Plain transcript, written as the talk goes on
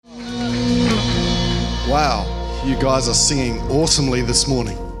Wow, you guys are singing awesomely this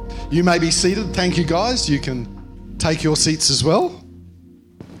morning. You may be seated. Thank you, guys. You can take your seats as well.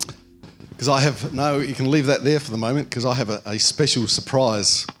 Because you can leave that there for the moment because I have a special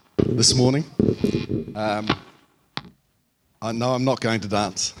surprise this morning. I know I'm not going to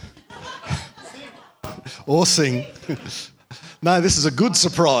dance or sing. No, this is a good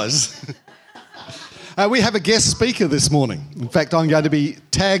surprise. We have a guest speaker this morning. In fact, I'm going to be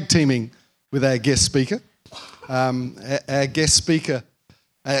tag teaming with our guest speaker. Our guest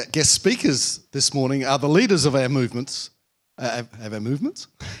speakers this morning are the leaders of our movements. Of our movement,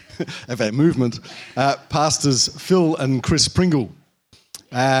 Pastors Phil and Chris Pringle.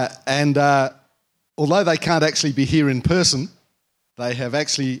 And although they can't actually be here in person, they have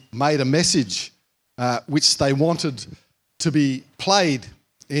actually made a message which they wanted to be played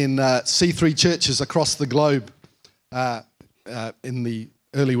in C3 churches across the globe in the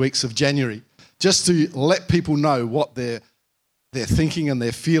early weeks of January, just to let people know what they're thinking and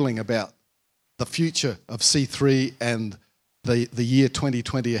they're feeling about the future of C3 and the year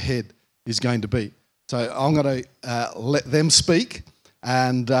 2020 ahead is going to be. So I'm going to let them speak,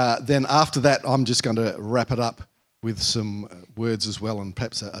 and then after that I'm just going to wrap it up with some words as well, and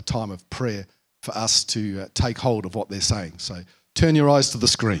perhaps a time of prayer for us to take hold of what they're saying. So turn your eyes to the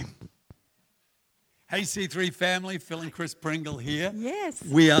screen. Hey C3 family, Phil and Chris Pringle here. Yes.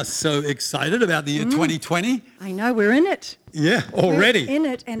 We are so excited about the year 2020. I know, we're in it. Yeah, already. We're in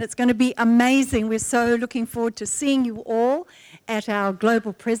it, and it's going to be amazing. We're so looking forward to seeing you all at our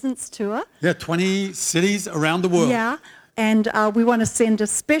Global Presence Tour. Yeah, 20 cities around the world. Yeah, and we want to send a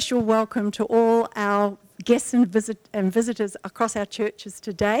special welcome to all our guests and visitors across our churches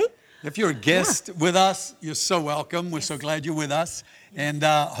today. If you're a guest with us, you're so welcome. We're so glad you're with us. And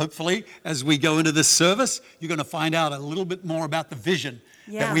hopefully, as we go into this service, you're going to find out a little bit more about the vision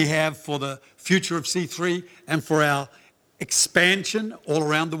that we have for the future of C3 and for our expansion all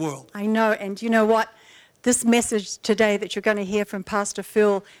around the world. I know, and you know what? This message today that you're going to hear from Pastor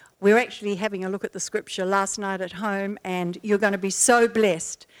Phil, we're actually having a look at the scripture last night at home, and you're going to be so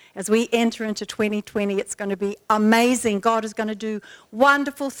blessed. As we enter into 2020, it's going to be amazing. God is going to do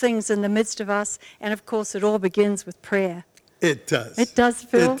wonderful things in the midst of us. And of course, it all begins with prayer. It does. It does,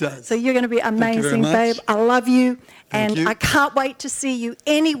 Phil. It does. So you're going to be amazing, babe. I love you. And I can't wait to see you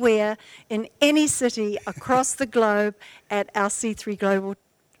anywhere in any city across the globe at our C3 Global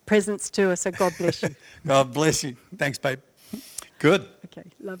Presence Tour. So God bless you. God bless you. Thanks, babe. Good. Okay,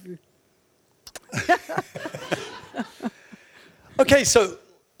 love you. Okay, so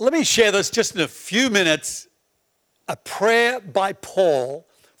let me share this just in a few minutes, a prayer by Paul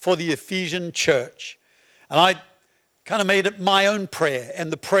for the Ephesian church. And I kind of made it my own prayer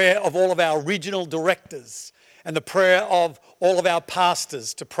and the prayer of all of our regional directors and the prayer of all of our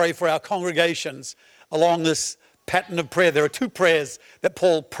pastors to pray for our congregations along this pattern of prayer. There are two prayers that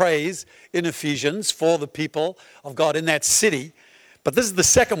Paul prays in Ephesians for the people of God in that city. But this is the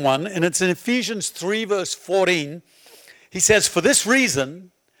second one, and it's in Ephesians 3, verse 14. He says, "For this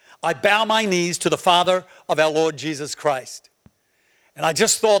reason, I bow my knees to the Father of our Lord Jesus Christ." And I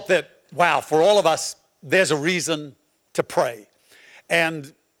just thought that, wow, for all of us, there's a reason to pray.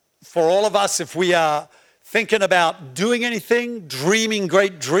 And for all of us, if we are thinking about doing anything, dreaming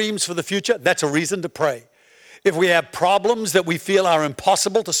great dreams for the future, that's a reason to pray. If we have problems that we feel are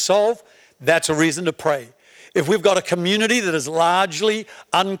impossible to solve, that's a reason to pray. If we've got a community that is largely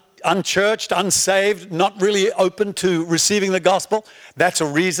unchurched, unsaved, not really open to receiving the gospel, that's a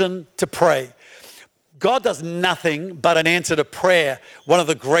reason to pray. God does nothing but an answer to prayer. One of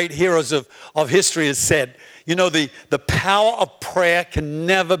the great heroes of history has said, you know, the power of prayer can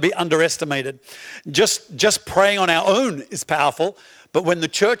never be underestimated. Just praying on our own is powerful, but when the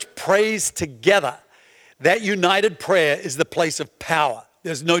church prays together, that united prayer is the place of power.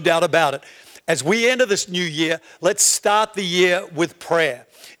 There's no doubt about it. As we enter this new year, let's start the year with prayer.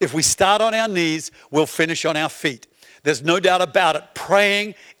 If we start on our knees, we'll finish on our feet. There's no doubt about it.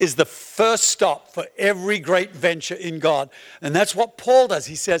 Praying is the first stop for every great venture in God. And that's what Paul does.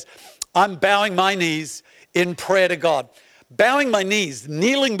 He says, I'm bowing my knees in prayer to God. Bowing my knees,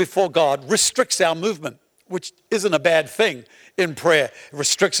 kneeling before God, restricts our movement, which isn't a bad thing in prayer. It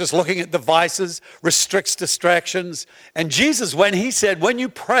restricts us looking at devices, restricts distractions. And Jesus, when he said, when you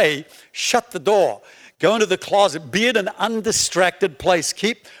pray, shut the door, go into the closet, be in an undistracted place.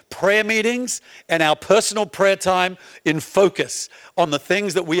 Keep prayer meetings and our personal prayer time in focus on the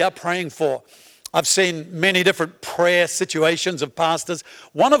things that we are praying for. I've seen many different prayer situations of pastors.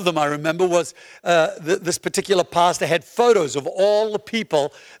 One of them I remember was this particular pastor had photos of all the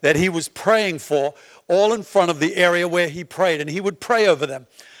people that he was praying for, all in front of the area where he prayed, and he would pray over them.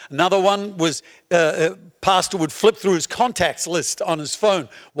 Another one was pastor would flip through his contacts list on his phone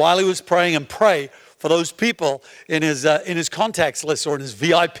while he was praying and pray for those people in his contacts list or in his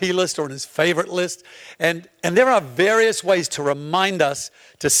VIP list or in his favorite list. And there are various ways to remind us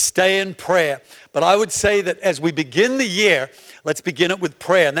to stay in prayer. But I would say that as we begin the year, let's begin it with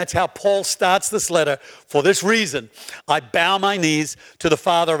prayer. And that's how Paul starts this letter. For this reason, I bow my knees to the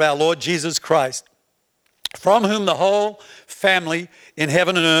Father of our Lord Jesus Christ, from whom the whole family in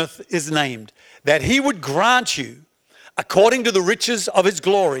heaven and earth is named, that he would grant you, according to the riches of his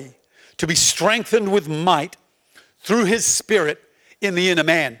glory, to be strengthened with might through his Spirit in the inner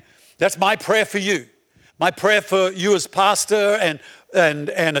man. That's my prayer for you. My prayer for you as pastor and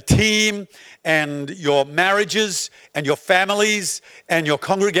a team and your marriages and your families and your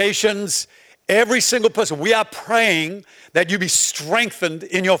congregations, every single person, we are praying that you be strengthened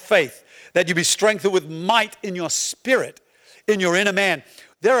in your faith, that you be strengthened with might in your spirit, in your inner man.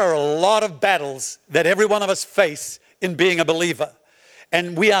 There are a lot of battles that every one of us face in being a believer.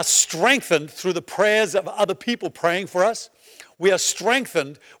 And we are strengthened through the prayers of other people praying for us. We are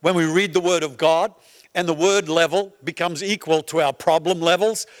strengthened when we read the Word of God, and the word level becomes equal to our problem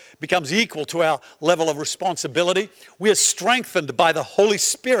levels, becomes equal to our level of responsibility. We are strengthened by the Holy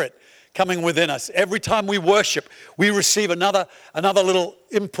Spirit coming within us. Every time we worship, we receive another little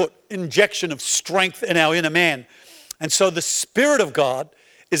injection of strength in our inner man. And so the Spirit of God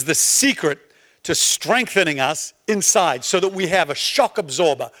is the secret to strengthening us inside so that we have a shock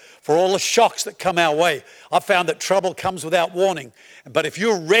absorber for all the shocks that come our way. I've found that trouble comes without warning. But if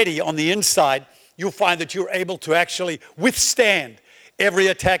you're ready on the inside, you'll find that you're able to actually withstand every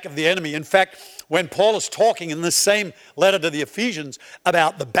attack of the enemy. In fact, when Paul is talking in the same letter to the Ephesians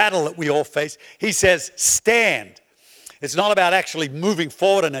about the battle that we all face, he says, stand. It's not about actually moving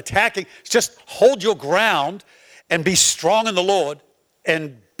forward and attacking. It's just hold your ground and be strong in the Lord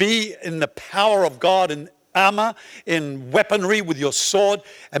and be in the power of God in armor, in weaponry with your sword,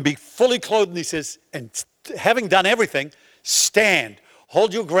 and be fully clothed. And he says, and having done everything, stand.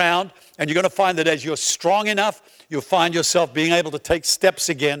 Hold your ground, and you're going to find that as you're strong enough, you'll find yourself being able to take steps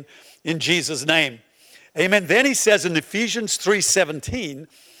again in Jesus' name. Amen. Then he says in Ephesians 3:17,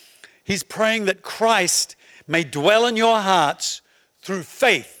 he's praying that Christ may dwell in your hearts through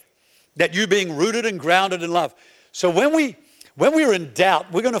faith, that you being rooted and grounded in love. So when we're in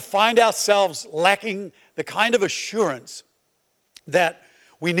doubt, we're going to find ourselves lacking the kind of assurance that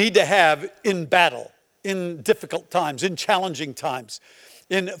we need to have in battle, in difficult times, in challenging times,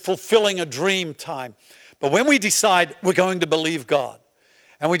 in fulfilling a dream time. But when we decide we're going to believe God,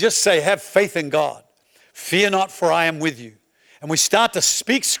 and we just say, have faith in God, fear not, for I am with you, and we start to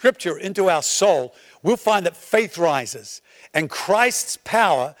speak Scripture into our soul, we'll find that faith rises, and Christ's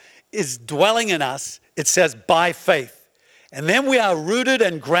power is dwelling in us, it says, by faith. And then we are rooted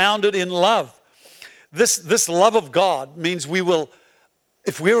and grounded in love. This love of God means we will,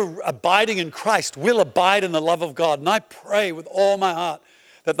 if we're abiding in Christ, we'll abide in the love of God. And I pray with all my heart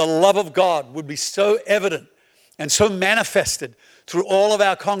that the love of God would be so evident and so manifested through all of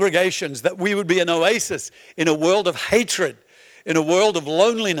our congregations that we would be an oasis in a world of hatred, in a world of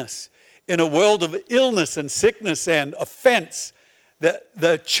loneliness, in a world of illness and sickness and offense. That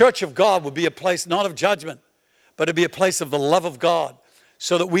the church of God would be a place not of judgment, but it'd be a place of the love of God,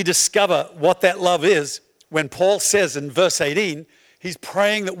 so that we discover what that love is. When Paul says in verse 18, he's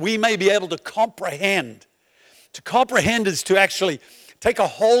praying that we may be able to comprehend. To comprehend is to actually take a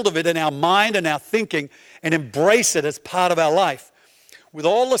hold of it in our mind and our thinking and embrace it as part of our life. With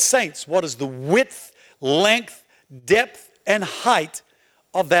all the saints, what is the width, length, depth, and height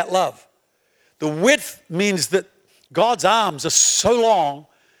of that love? The width means that God's arms are so long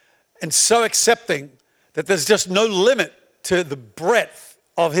and so accepting that there's just no limit to the breadth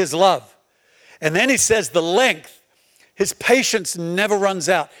of his love. And then he says the length, his patience never runs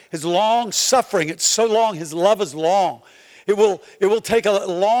out. His long suffering, it's so long, his love is long. It will take a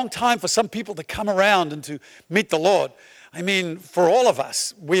long time for some people to come around and to meet the Lord. I mean, for all of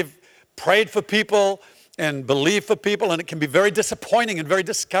us, we've prayed for people and believed for people, and it can be very disappointing and very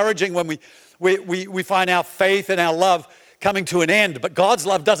discouraging when we find our faith and our love coming to an end. But God's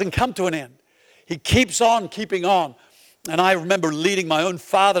love doesn't come to an end. He keeps on keeping on. And I remember leading my own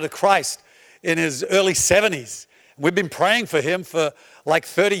father to Christ in his early 70s. We've been praying for him for like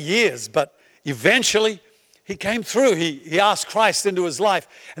 30 years, but eventually he came through. He asked Christ into his life.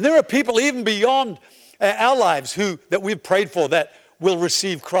 And there are people even beyond our lives that we've prayed for that will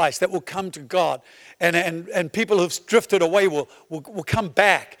receive Christ, that will come to God. And people who've drifted away will come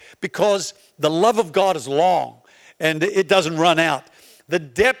back, because the love of God is long and it doesn't run out. The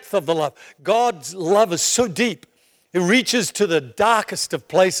depth of the love. God's love is so deep. It reaches to the darkest of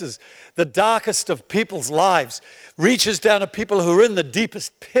places, the darkest of people's lives, reaches down to people who are in the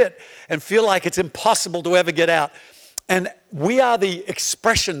deepest pit and feel like it's impossible to ever get out. And we are the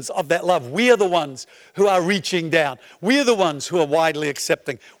expressions of that love. We are the ones who are reaching down. We are the ones who are widely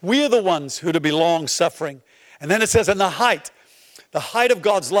accepting. We are the ones who are to be long-suffering. And then it says, and the height of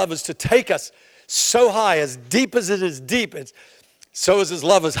God's love is to take us so high, as deep as it is deep, so is his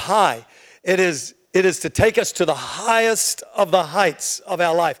love is high. It is to take us to the highest of the heights of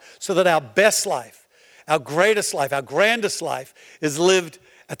our life, so that our best life, our greatest life, our grandest life is lived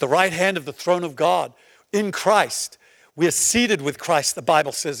at the right hand of the throne of God in Christ. We are seated with Christ, the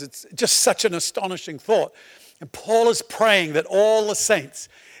Bible says. It's just such an astonishing thought. And Paul is praying that all the saints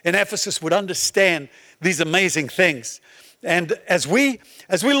in Ephesus would understand these amazing things. And as we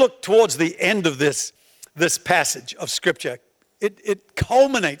look towards the end of this passage of Scripture, it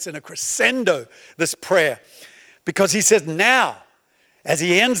culminates in a crescendo, this prayer, because he says, now, as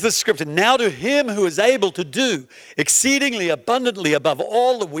he ends the Scripture, now to him who is able to do exceedingly abundantly above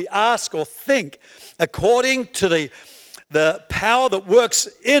all that we ask or think, according to the power that works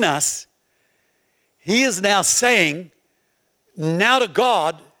in us, he is now saying, now to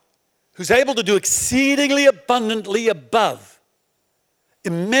God, who's able to do exceedingly abundantly above,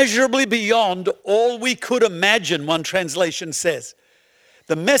 immeasurably beyond all we could imagine, one translation says.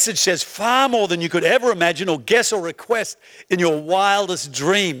 The Message says far more than you could ever imagine or guess or request in your wildest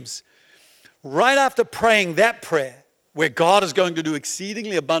dreams. Right after praying that prayer, where God is going to do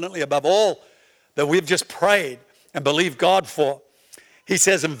exceedingly abundantly above all that we've just prayed and believed God for, he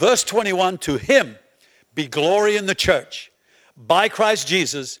says in verse 21, to him be glory in the church by Christ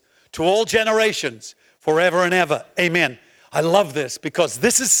Jesus to all generations forever and ever. Amen. I love this, because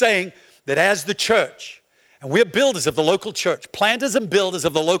this is saying that as the church, and we're builders of the local church, planters and builders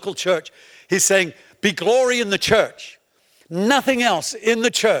of the local church, he's saying, be glory in the church. Nothing else in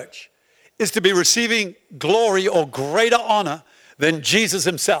the church is to be receiving glory or greater honor than Jesus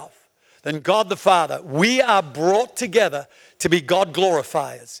himself, than God the Father. We are brought together to be God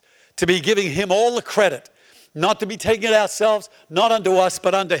glorifiers, to be giving him all the credit, not to be taking it ourselves, not unto us,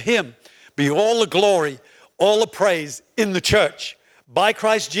 but unto him. Be all the glory, all the praise in the church by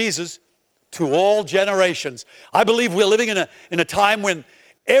Christ Jesus to all generations. I believe we're living in a time when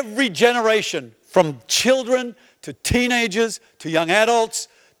every generation, from children to teenagers to young adults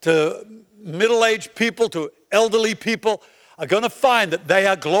to middle-aged people to elderly people, are going to find that they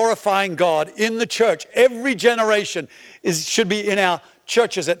are glorifying God in the church. Every generation should be in our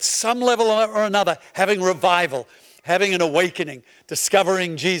churches at some level or another, having revival, having an awakening,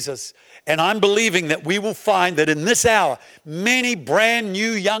 discovering Jesus. And I'm believing that we will find that in this hour, many brand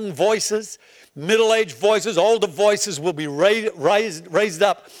new young voices, middle-aged voices, older voices will be raised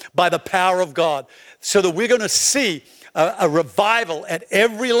up by the power of God, so that we're going to see a revival at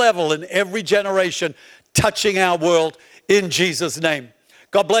every level in every generation touching our world in Jesus' name.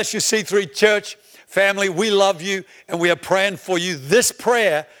 God bless you, C3 Church family. We love you, and we are praying for you this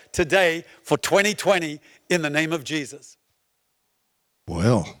prayer today for 2020 in the name of Jesus.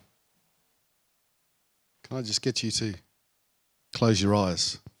 Well, can I just get you to close your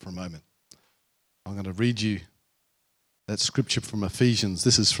eyes for a moment? I'm going to read you that scripture from Ephesians.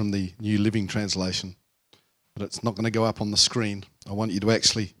 This is from the New Living Translation, but it's not going to go up on the screen. I want you to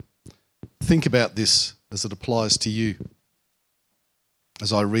actually think about this as it applies to you.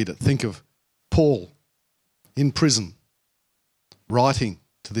 As I read it, think of Paul in prison writing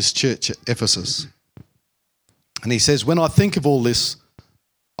to this church at Ephesus. And he says, when I think of all this,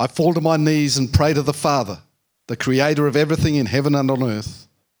 I fall to my knees and pray to the Father, the creator of everything in heaven and on earth.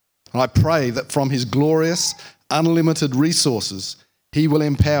 And I pray that from his glorious, unlimited resources, he will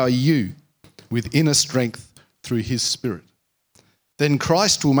empower you with inner strength through his Spirit. Then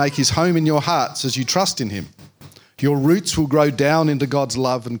Christ will make his home in your hearts as you trust in him. Your roots will grow down into God's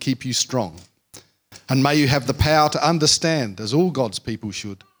love and keep you strong. And may you have the power to understand, as all God's people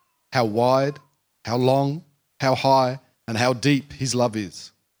should, how wide, how long, how high, and how deep his love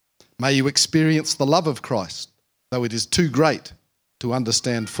is. May you experience the love of Christ, though it is too great to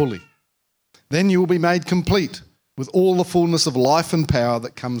understand fully. Then you will be made complete with all the fullness of life and power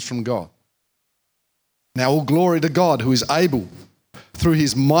that comes from God. Now all glory to God, who is able, through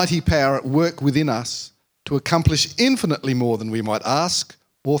his mighty power at work within us, to accomplish infinitely more than we might ask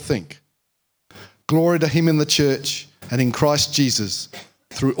or think. Glory to him in the church and in Christ Jesus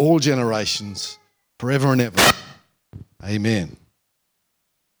through all generations, forever and ever. Amen.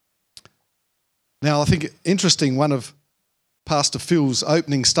 Now, I think interesting, one of Pastor Phil's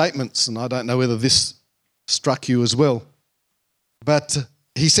opening statements, and I don't know whether this struck you as well, but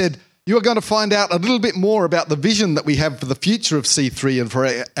he said, you are going to find out a little bit more about the vision that we have for the future of C3 and for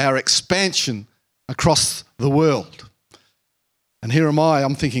our expansion across the world. And here am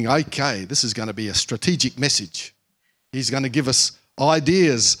I'm thinking, okay, this is going to be a strategic message. He's going to give us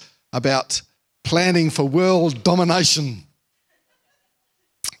ideas about planning for world domination.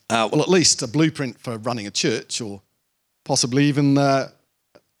 Well, at least a blueprint for running a church, or possibly even a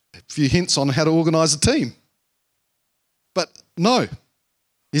few hints on how to organise a team. But no,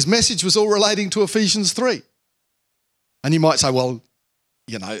 his message was all relating to Ephesians 3. And you might say, well,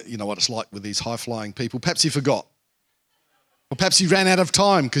 you know what it's like with these high-flying people. Perhaps he forgot. Or perhaps he ran out of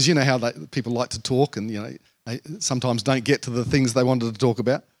time, because you know how people like to talk and, they sometimes don't get to the things they wanted to talk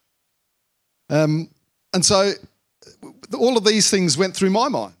about. And so all of these things went through my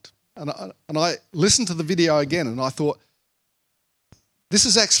mind. And I listened to the video again and I thought, this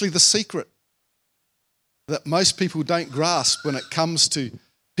is actually the secret that most people don't grasp when it comes to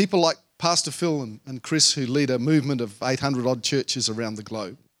people like Pastor Phil and Chris, who lead a movement of 800-odd churches around the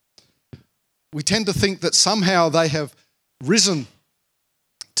globe. We tend to think that somehow they have risen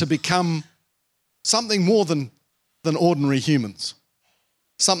to become something more than ordinary humans,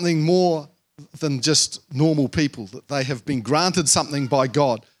 something more than just normal people, that they have been granted something by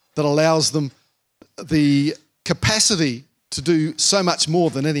God that allows them the capacity to do so much more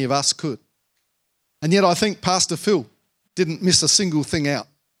than any of us could. And yet I think Pastor Phil didn't miss a single thing out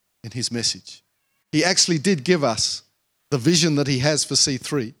in his message. He actually did give us the vision that he has for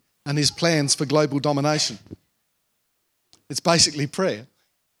C3 and his plans for global domination. It's basically prayer.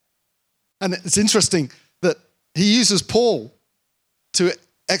 And it's interesting that he uses Paul to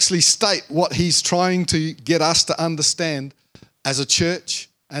actually state what he's trying to get us to understand as a church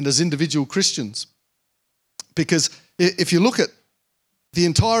and as individual Christians. Because if you look at the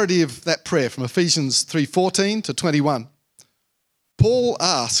entirety of that prayer from Ephesians 3:14 to 21, Paul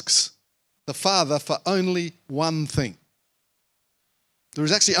asks the Father for only one thing. There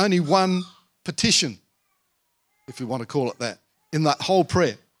is actually only one petition, if you want to call it that, in that whole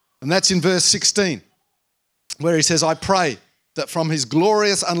prayer. And that's in verse 16, where he says, I pray that from his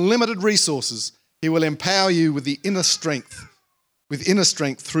glorious unlimited resources, he will empower you with inner strength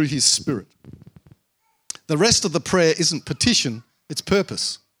through his Spirit. The rest of the prayer isn't petition, it's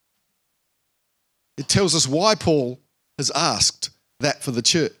purpose. It tells us why Paul has asked that for the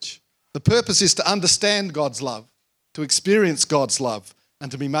church. The purpose is to understand God's love, to experience God's love, and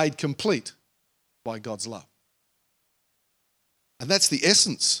to be made complete by God's love. And that's the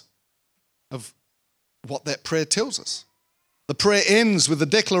essence of what that prayer tells us. The prayer ends with the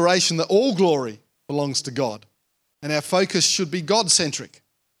declaration that all glory belongs to God, and our focus should be God-centric.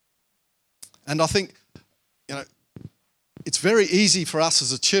 And I think, it's very easy for us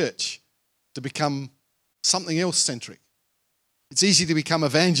as a church to become something else-centric. It's easy to become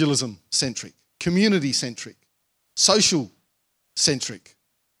evangelism-centric, community-centric, social-centric,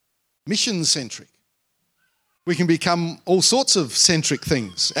 mission-centric. We can become all sorts of centric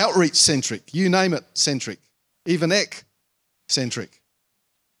things, outreach-centric, you name it, centric, even ec-centric.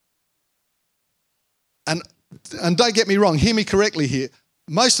 And don't get me wrong, hear me correctly here.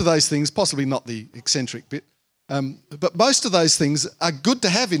 Most of those things, possibly not the eccentric bit, but most of those things are good to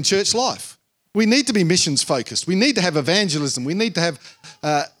have in church life. We need to be missions focused. We need to have evangelism. We need to have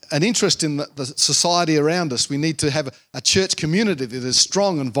an interest in the society around us. We need to have a church community that is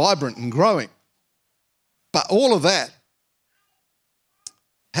strong and vibrant and growing. But all of that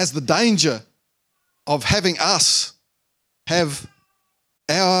has the danger of having us have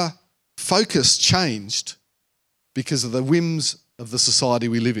our focus changed because of the whims of the society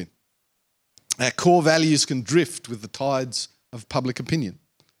we live in. Our core values can drift with the tides of public opinion.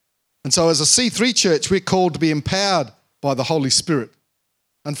 And so as a C3 church, we're called to be empowered by the Holy Spirit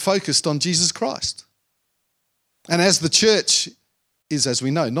and focused on Jesus Christ. And as the church is, as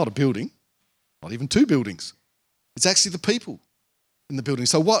we know, not a building, not even two buildings. It's actually the people in the building.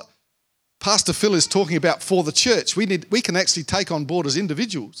 So what Pastor Phil is talking about for the church, we can actually take on board as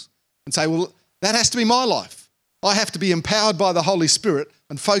individuals and say, well, that has to be my life. I have to be empowered by the Holy Spirit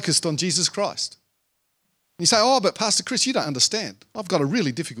and focused on Jesus Christ. And you say, oh, but Pastor Chris, you don't understand. I've got a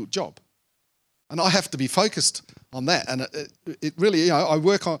really difficult job. And I have to be focused on that. And it really, I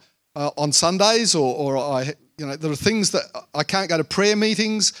work on Sundays or there are things that I can't go to prayer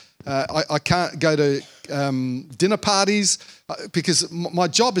meetings. I can't go to dinner parties because my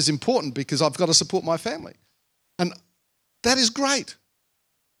job is important because I've got to support my family. And that is great.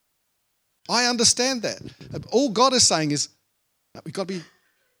 I understand that. All God is saying is we've got to be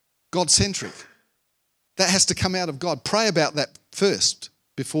God-centric. That has to come out of God. Pray about that first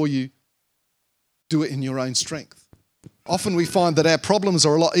before you do it in your own strength. Often we find that our problems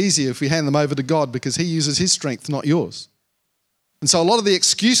are a lot easier if we hand them over to God because he uses his strength, not yours. And so a lot of the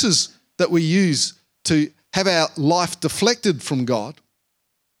excuses that we use to have our life deflected from God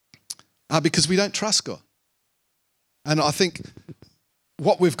are because we don't trust God. And I think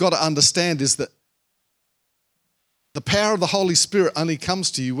what we've got to understand is that the power of the Holy Spirit only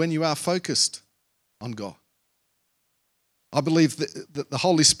comes to you when you are focused on God. I believe that the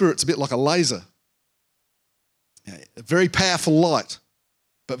Holy Spirit's a bit like a laser. A very powerful light,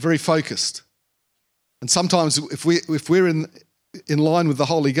 but very focused. And sometimes if we're in line with the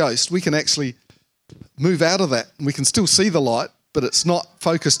Holy Ghost, we can actually move out of that and we can still see the light, but it's not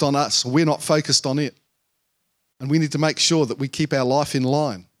focused on us. We're not focused on it. And we need to make sure that we keep our life in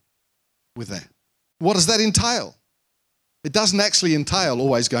line with that. What does that entail? It doesn't actually entail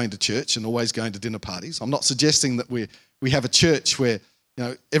always going to church and always going to dinner parties. I'm not suggesting that we have a church where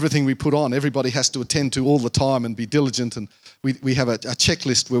everything we put on, everybody has to attend to all the time and be diligent, and we have a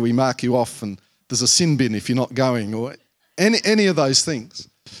checklist where we mark you off and there's a sin bin if you're not going, or any of those things.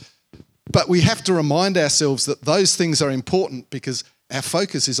 But we have to remind ourselves that those things are important because our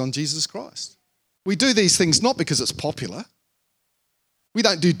focus is on Jesus Christ. We do these things not because it's popular. We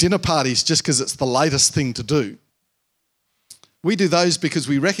don't do dinner parties just because it's the latest thing to do. We do those because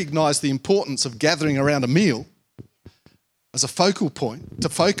we recognise the importance of gathering around a meal as a focal point to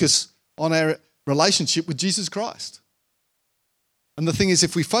focus on our relationship with Jesus Christ. And the thing is,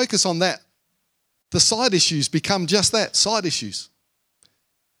 if we focus on that, the side issues become just that, side issues.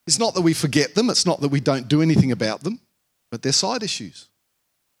 It's not that we forget them, it's not that we don't do anything about them, but they're side issues.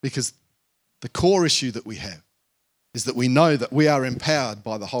 Because the core issue that we have is that we know that we are empowered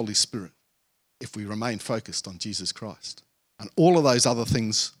by the Holy Spirit if we remain focused on Jesus Christ. And all of those other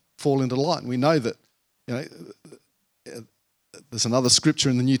things fall into line. We know that, there's another scripture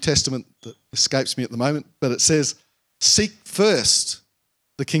in the New Testament that escapes me at the moment, but it says, seek first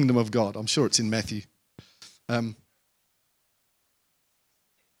the kingdom of God. I'm sure it's in Matthew.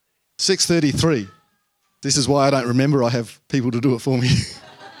 6:33. This is why I don't remember. I have people to do it for me.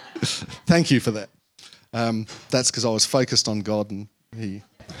 Thank you for that. That's because I was focused on God and he...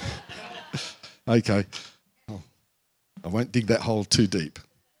 Okay. I won't dig that hole too deep.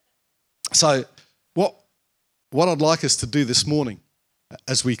 So what I'd like us to do this morning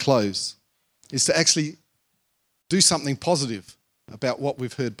as we close is to actually do something positive about what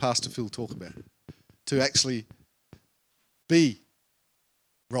we've heard Pastor Phil talk about, to actually be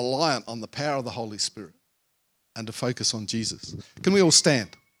reliant on the power of the Holy Spirit and to focus on Jesus. Can we all stand?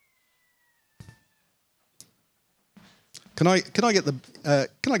 Can I get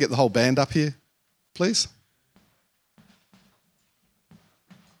the whole band up here, please?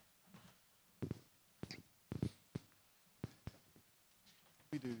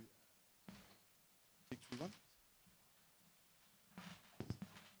 We do victory one.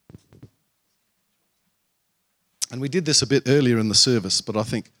 And we did this a bit earlier in the service, but I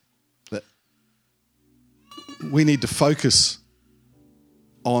think that we need to focus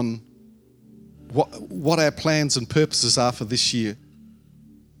on what our plans and purposes are for this year.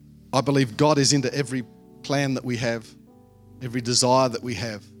 I believe God is into every plan that we have, every desire that we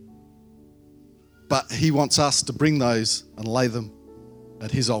have. But he wants us to bring those and lay them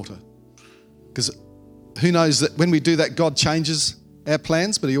at his altar. Because who knows that when we do that, God changes our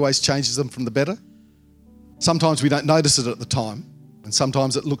plans, but he always changes them from the better. Sometimes we don't notice it at the time, and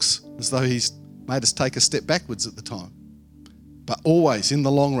sometimes it looks as though he's made us take a step backwards at the time. But always, in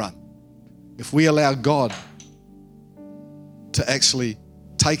the long run, if we allow God to actually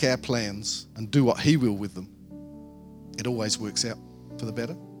take our plans and do what he will with them, it always works out for the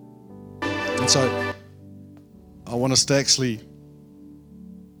better. And so I want us to actually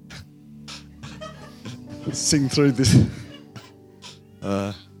sing through this.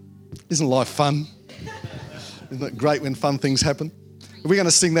 Isn't life fun? Isn't it great when fun things happen? We're going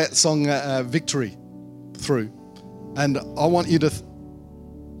to sing that song, Victory, through. And I want you to...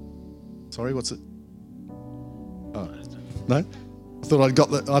 Sorry, what's it? Oh, no? I thought I'd got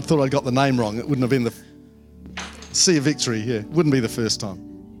the name wrong. It wouldn't have been the... Sea of Victory, yeah. It wouldn't be the first time.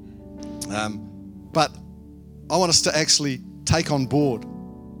 But I want us to actually take on board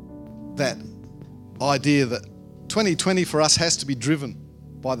that idea that 2020 for us has to be driven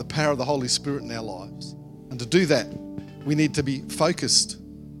by the power of the Holy Spirit in our lives. And to do that, we need to be focused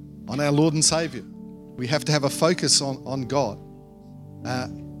on our Lord and Saviour. We have to have a focus on God.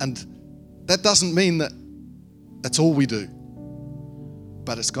 And that doesn't mean that that's all we do,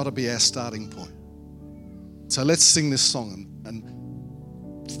 but it's got to be our starting point. So let's sing this song and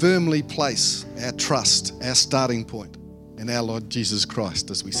firmly place our trust, our starting point in our Lord Jesus Christ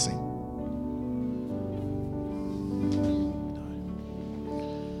as we sing.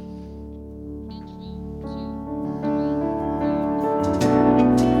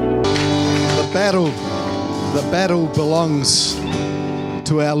 The battle belongs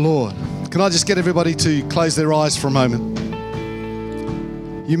to our Lord. Can I just get everybody to close their eyes for a moment?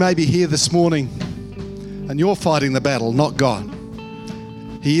 You may be here this morning and you're fighting the battle, not God.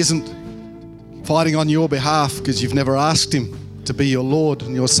 He isn't fighting on your behalf because you've never asked him to be your Lord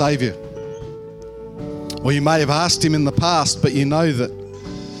and your Saviour. Or you may have asked him in the past, but you know that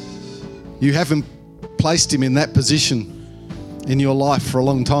you haven't placed him in that position in your life for a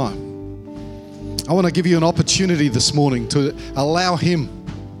long time. I want to give you an opportunity this morning to allow him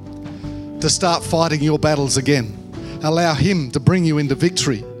to start fighting your battles again. Allow him to bring you into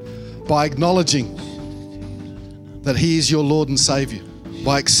victory by acknowledging that he is your Lord and Saviour,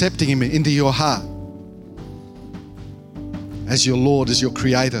 by accepting him into your heart as your Lord, as your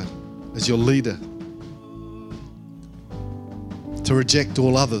Creator, as your leader, to reject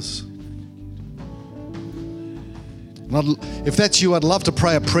all others. And if that's you, I'd love to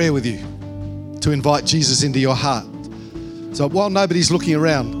pray a prayer with you to invite Jesus into your heart. So while nobody's looking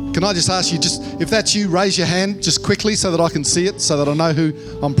around, can I just ask you, if that's you, raise your hand just quickly so that I can see it, so that I know who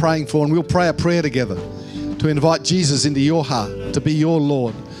I'm praying for, and we'll pray a prayer together to invite Jesus into your heart, to be your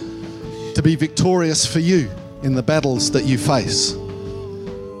Lord, to be victorious for you in the battles that you face.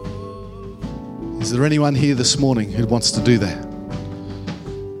 Is there anyone here this morning who wants to do that?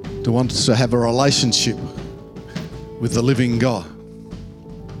 Who wants to have a relationship with the living God?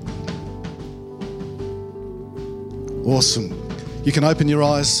 Awesome. You can open your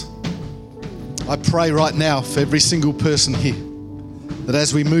eyes. I pray right now for every single person here that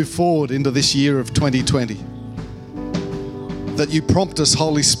as we move forward into this year of 2020, that you prompt us,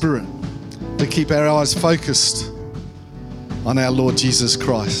 Holy Spirit, to keep our eyes focused on our Lord Jesus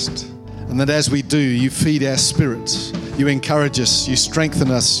Christ. And that as we do, you feed our spirits, you encourage us, you strengthen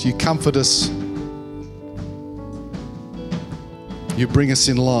us, you comfort us, you bring us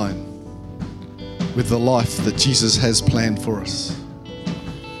in line with the life that Jesus has planned for us.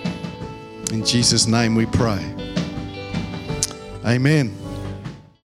 In Jesus' name we pray. Amen.